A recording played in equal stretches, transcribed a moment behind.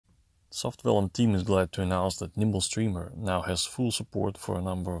Softwell team is glad to announce that Nimble Streamer now has full support for a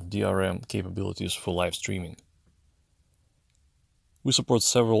number of DRM capabilities for live streaming. We support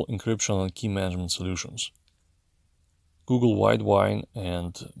several encryption and key management solutions. Google Widevine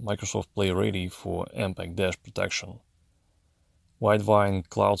and Microsoft Playready for MPEG-DASH protection. Widevine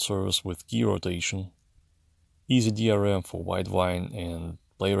Cloud Service with key rotation. EZDRM for Widevine and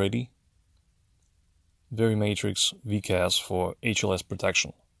Playready. Verimatrix VCAS for HLS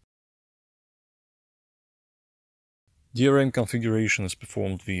protection. DRM configuration is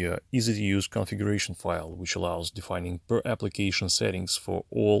performed via easy-to-use configuration file, which allows defining per application settings for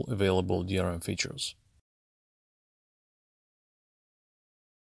all available DRM features.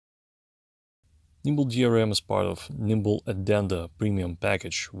 Nimble DRM is part of Nimble Addenda Premium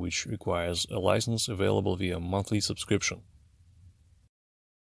package, which requires a license available via monthly subscription.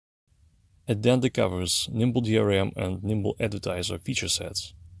 Addenda covers Nimble DRM and Nimble Advertiser feature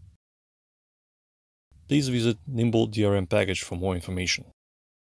sets. Please visit Nimble DRM package for more information.